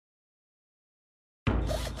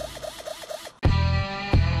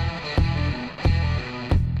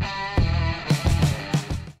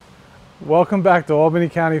Welcome back to Albany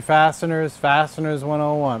County Fasteners, Fasteners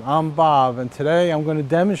 101. I'm Bob, and today I'm going to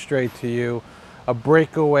demonstrate to you a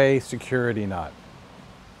breakaway security nut.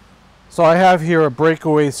 So I have here a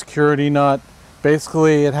breakaway security nut.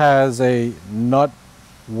 Basically it has a nut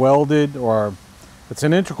welded, or it's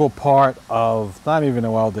an integral part of, not even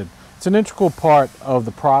a welded, it's an integral part of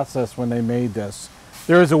the process when they made this.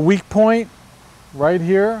 There is a weak point right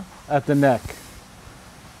here at the neck.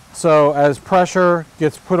 So as pressure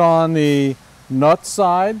gets put on the nut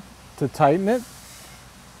side to tighten it,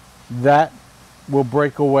 that will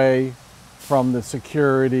break away from the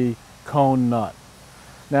security cone nut.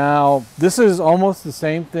 Now this is almost the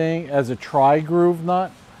same thing as a tri-groove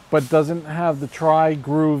nut, but doesn't have the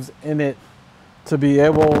tri-grooves in it to be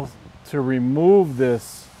able to remove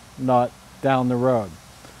this nut down the road.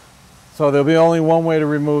 So there'll be only one way to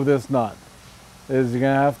remove this nut. Is you're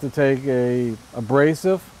going to have to take a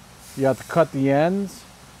abrasive. You have to cut the ends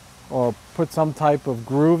or put some type of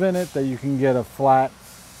groove in it that you can get a flat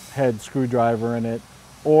head screwdriver in it,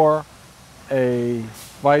 or a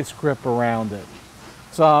vice grip around it.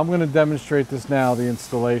 So I'm going to demonstrate this now, the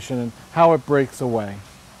installation and how it breaks away.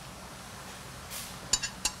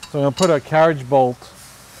 So I'm going to put a carriage bolt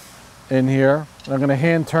in here, and I'm going to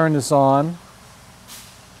hand turn this on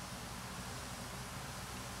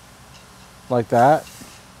like that.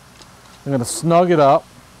 I'm going to snug it up.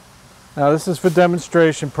 Now this is for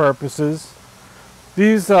demonstration purposes.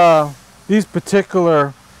 These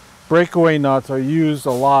particular breakaway nuts are used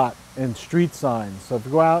a lot in street signs. So if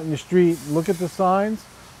you go out in the street and look at the signs,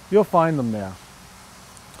 you'll find them there.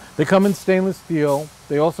 They come in stainless steel.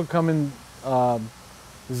 They also come in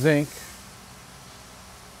zinc.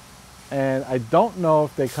 And I don't know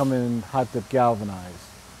if they come in hot dip galvanized.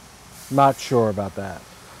 Not sure about that.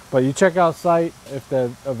 But you check our site. If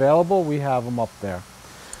they're available, we have them up there.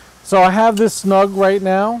 So I have this snug right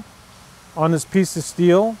now on this piece of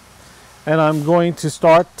steel, and I'm going to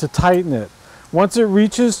start to tighten it. Once it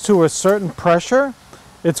reaches to a certain pressure,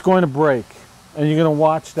 it's going to break, and you're going to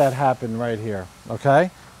watch that happen right here.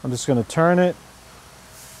 Okay? I'm just going to turn it,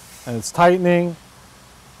 and it's tightening.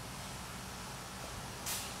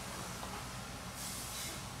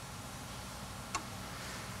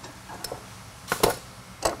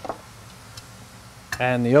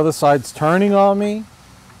 And the other side's turning on me.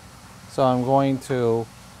 So I'm going to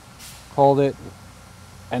hold it,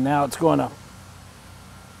 and now it's going to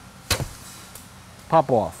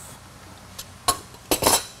pop off.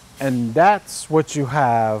 And that's what you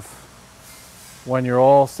have when you're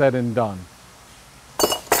all said and done.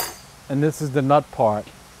 And this is the nut part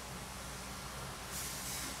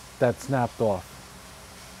that snapped off.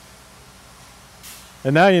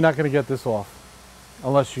 And now you're not going to get this off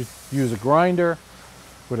unless you use a grinder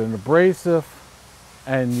with an abrasive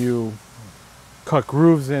and you cut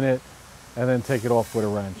grooves in it and then take it off with a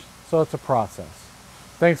wrench. So it's a process.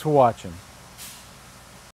 Thanks for watching.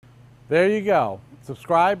 There you go.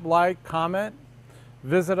 Subscribe, like, comment.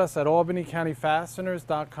 Visit us at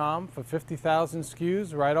albanycountyfasteners.com for 50,000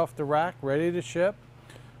 SKUs right off the rack, ready to ship.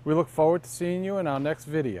 We look forward to seeing you in our next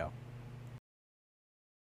video.